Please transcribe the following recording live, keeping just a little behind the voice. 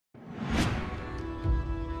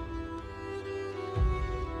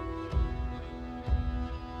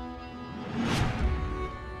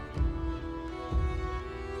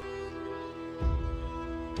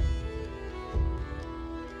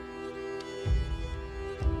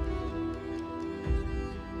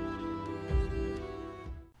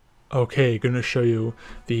Okay, going to show you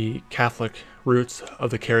the Catholic roots of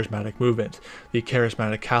the Charismatic movement, the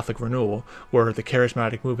Charismatic-Catholic Renewal, where the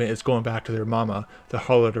Charismatic movement is going back to their mama, the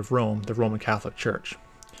harlot of Rome, the Roman Catholic Church.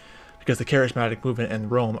 Because the Charismatic movement and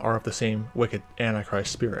Rome are of the same wicked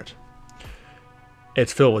Antichrist spirit.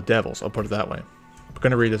 It's filled with devils, I'll put it that way. We're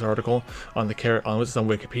going to read this article on this is on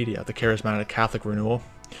Wikipedia, the Charismatic-Catholic Renewal.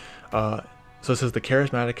 So it says the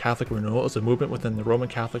Charismatic Catholic Renewal is a movement within the Roman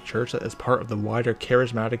Catholic Church that is part of the wider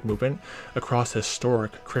charismatic movement across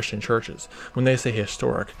historic Christian churches. When they say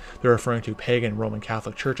historic, they're referring to pagan Roman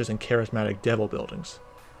Catholic churches and charismatic devil buildings.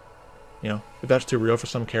 You know, if that's too real for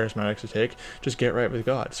some charismatics to take, just get right with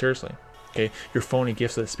God, seriously. Okay, your phony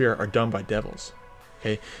gifts of the Spirit are done by devils.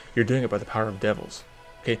 Okay, you're doing it by the power of devils.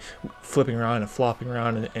 Okay, flipping around and flopping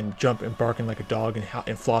around and jumping and barking like a dog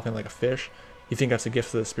and flopping like a fish. You think that's a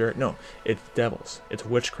gift of the Spirit? No, it's devils. It's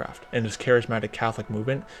witchcraft. And this charismatic Catholic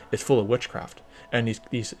movement is full of witchcraft. And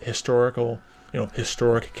these historic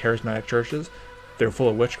charismatic churches, they're full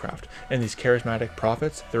of witchcraft. And these charismatic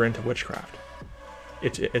prophets, they're into witchcraft.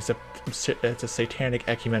 It's a satanic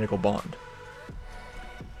ecumenical bond.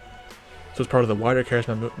 So as part of the wider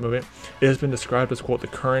charismatic movement, it has been described as, quote, the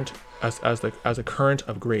current as a current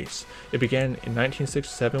of grace. It began in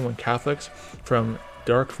 1967 when Catholics from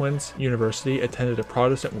Dartmouth University attended a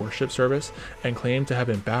Protestant worship service and claimed to have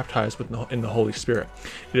been baptized in the Holy Spirit.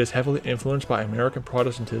 It is heavily influenced by American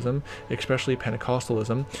Protestantism, especially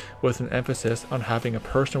Pentecostalism, with an emphasis on having a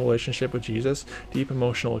personal relationship with Jesus, deep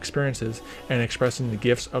emotional experiences, and expressing the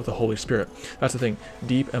gifts of the Holy Spirit. That's the thing,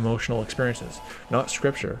 deep emotional experiences. Not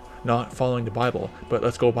scripture, not following the Bible, but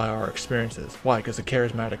let's go by our experiences. Why? Because the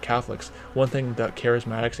charismatic Catholics, one thing that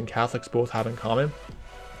charismatics and Catholics both have in common,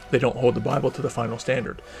 they don't hold the Bible to the final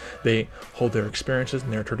standard. They hold their experiences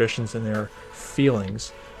and their traditions and their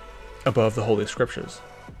feelings above the Holy Scriptures.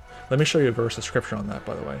 Let me show you a verse of Scripture on that,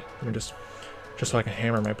 by the way. Let me just so I can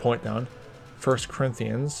hammer my point down. 1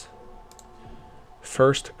 Corinthians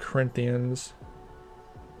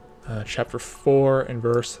chapter 4 and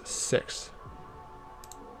verse 6.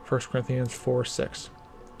 1 Corinthians 4:6.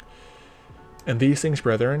 And these things,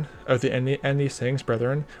 brethren, I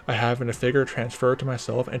have in a figure transferred to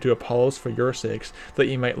myself and to Apollos for your sakes, that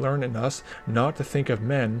ye might learn in us not to think of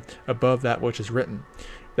men above that which is written,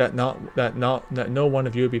 that no one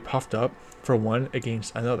of you be puffed up for one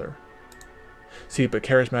against another. See, but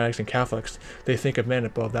charismatics and Catholics, they think of men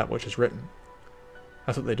above that which is written.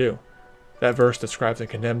 That's what they do. That verse describes and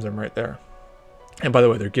condemns them right there. And by the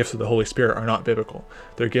way, their gifts of the Holy Spirit are not biblical.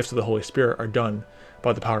 Their gifts of the Holy Spirit are done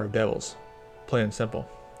by the power of devils. Plain and simple.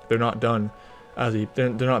 They're not done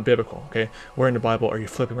they're not biblical. Okay, where in the Bible are you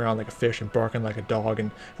flipping around like a fish and barking like a dog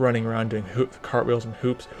and running around doing cartwheels and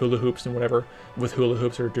hula hoops and whatever with hula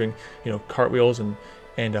hoops, or doing cartwheels and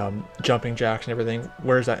jumping jacks and everything?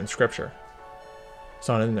 Where is that in Scripture? It's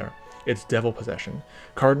not in there. It's devil possession.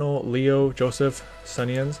 Cardinal Leo Joseph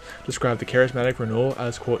Sunians described the charismatic renewal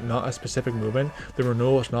as, quote, not a specific movement. The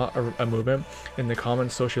renewal is not a movement in the common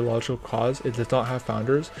sociological cause. It does not have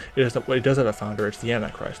founders. It does have a founder. It's the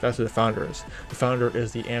Antichrist. That's what the founder is. The founder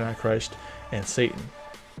is the Antichrist and Satan.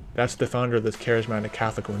 That's the founder of this charismatic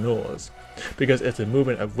Catholic renewal is. Because it's a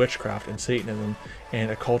movement of witchcraft and Satanism and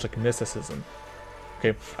occultic mysticism.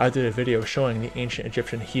 Okay, I did a video showing the ancient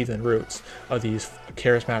Egyptian heathen roots of these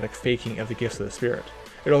charismatic faking of the gifts of the Spirit.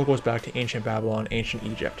 It all goes back to ancient Babylon, ancient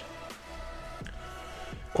Egypt.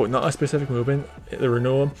 Quote, not a specific movement. The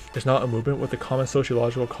renewal is not a movement with a common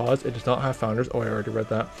sociological cause. It does not have founders. Oh, I already read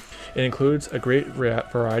that. It includes a great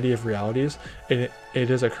variety of realities. It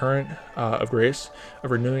is a current of grace, a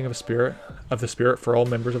renewing of the Spirit for all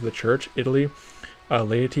members of the Church, Italy,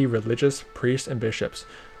 laity, religious, priests, and bishops.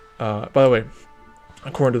 By the way,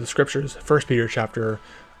 according to the Scriptures, 1 Peter chapter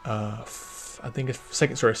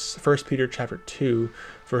 2,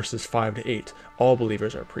 verses 5 to 8, all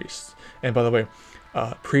believers are priests. And by the way,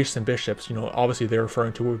 priests and bishops, obviously they're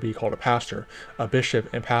referring to what would be called a pastor. A bishop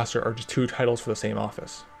and pastor are just two titles for the same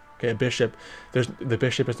office. Okay, a bishop, the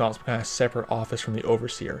bishop is not some kind of separate office from the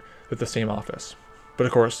overseer, but the same office. But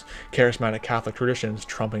of course, charismatic Catholic traditions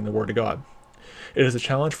trumping the Word of God. It is a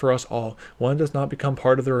challenge for us all. One does not become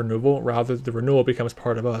part of the renewal, rather the renewal becomes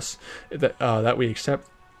part of us, that we accept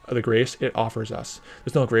the grace it offers us.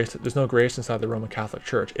 There's no grace inside the Roman Catholic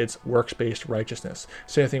Church. It's works-based righteousness.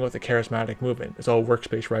 Same thing with the charismatic movement. It's all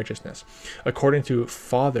works-based righteousness. According to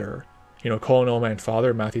Father, call no man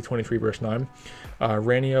Father, Matthew 23 verse 9,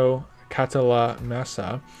 Renio Catala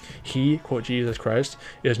Massa, he, quote, Jesus Christ,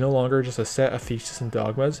 is no longer just a set of theses and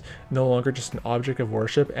dogmas, no longer just an object of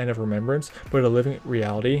worship and of remembrance, but a living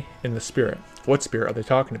reality in the Spirit. What Spirit are they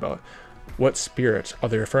talking about? What spirit are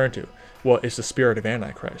they referring to? Well, it's the spirit of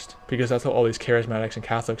Antichrist, because that's what all these Charismatics and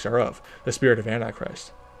Catholics are of, the spirit of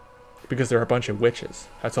Antichrist. Because they're a bunch of witches.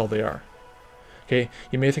 That's all they are. Okay,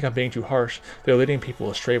 you may think I'm being too harsh. They're leading people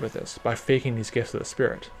astray with this by faking these gifts of the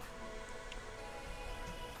Spirit.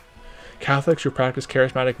 Catholics who practice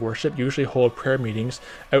charismatic worship usually hold prayer meetings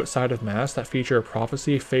outside of Mass that feature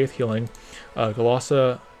prophecy, faith healing,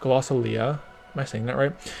 glossolalia, am I saying that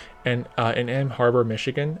right? And in Ann Arbor,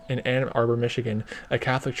 Michigan, a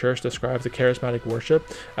Catholic church describes the charismatic worship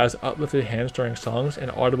as uplifted hands during songs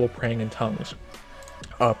and audible praying in tongues.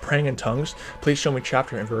 Praying in tongues, please show me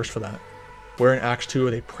chapter and verse for that. Where in Acts 2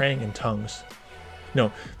 are they praying in tongues?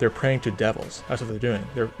 No, they're praying to devils. That's what they're doing.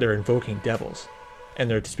 They're invoking devils. And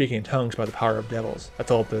they're speaking in tongues by the power of devils.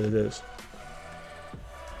 That's all that it is.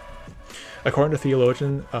 According to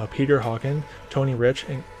theologian Peter Hawken, Tony Rich,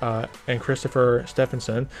 and Christopher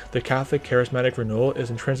Stephenson, the Catholic Charismatic Renewal is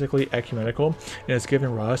intrinsically ecumenical and has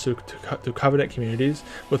given rise to covenant communities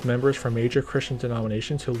with members from major Christian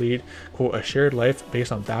denominations who lead, quote, a shared life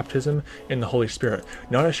based on baptism in the Holy Spirit.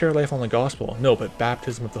 Not a shared life on the gospel, no, but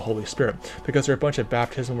baptism of the Holy Spirit, because they're a bunch of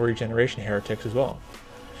baptismal regeneration heretics as well.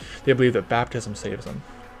 They believe that baptism saves them.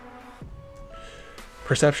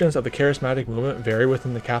 Perceptions of the charismatic movement vary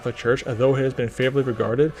within the Catholic Church, although it has been favorably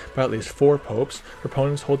regarded by at least 4 popes.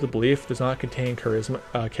 Proponents hold the belief does not contain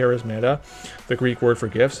charismata, the Greek word for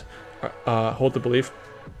gifts. Proponents hold the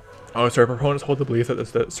belief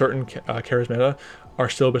that certain charismata are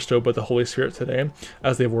still bestowed by the Holy Spirit today,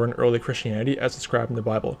 as they were in early Christianity, as described in the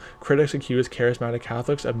Bible. Critics accuse charismatic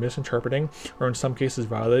Catholics of misinterpreting, or in some cases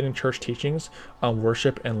violating, church teachings on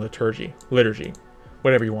worship and liturgy,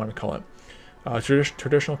 whatever you want to call it.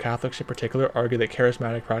 Traditional Catholics in particular argue that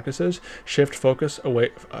charismatic practices shift focus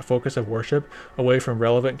of worship away from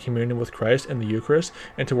relevant communion with Christ and the Eucharist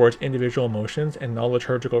and towards individual emotions and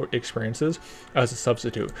non-liturgical experiences as a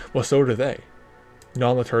substitute. Well, so do they.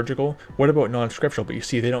 Non-liturgical? What about non-scriptural? But you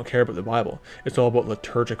see, they don't care about the Bible. It's all about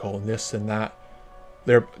liturgical and this and that.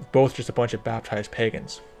 They're both just a bunch of baptized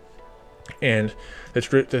pagans. And the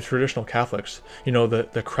traditional Catholics, you know,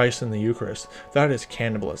 the Christ and the Eucharist, that is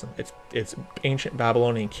cannibalism. It's ancient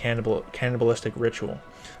Babylonian cannibalistic ritual.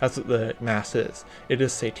 That's what the Mass is. It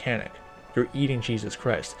is satanic. You're eating Jesus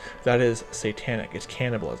Christ. That is satanic. It's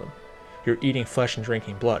cannibalism. You're eating flesh and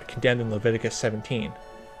drinking blood, condemned in Leviticus 17.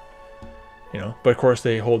 You know, but of course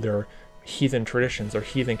they hold their heathen traditions, their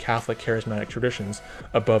heathen Catholic charismatic traditions,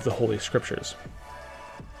 above the Holy Scriptures.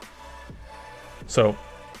 So,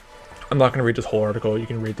 I'm not going to read this whole article. You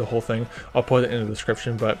can read the whole thing. I'll put it in the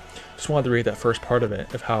description, but just wanted to read that first part of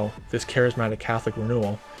it, of how this charismatic Catholic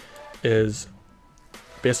renewal is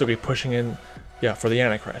basically pushing in, for the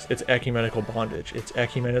Antichrist. It's ecumenical bondage. It's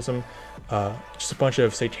ecumenism, just a bunch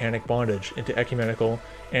of satanic bondage into ecumenical,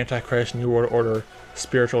 Antichrist, New World Order,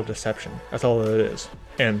 spiritual deception. That's all that it is.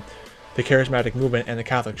 And the charismatic movement and the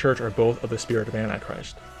Catholic Church are both of the spirit of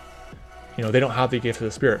Antichrist. You know, they don't have the gifts of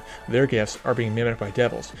the Spirit. Their gifts are being mimicked by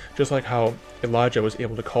devils. Just like how Elijah was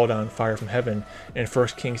able to call down fire from heaven in 1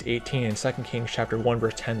 Kings 18 and 2 Kings chapter 1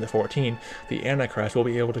 verse 10 to 14, the Antichrist will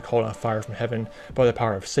be able to call down fire from heaven by the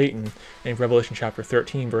power of Satan in Revelation chapter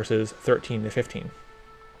 13 verses 13 to 15.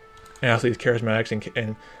 And as these Charismatics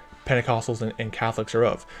and Pentecostals and Catholics are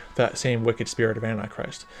of, that same wicked spirit of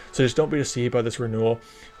Antichrist. So just don't be deceived by this renewal.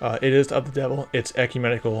 It is of the devil. It's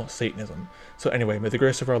ecumenical Satanism. So anyway, may the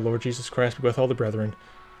grace of our Lord Jesus Christ be with all the brethren.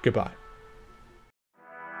 Goodbye.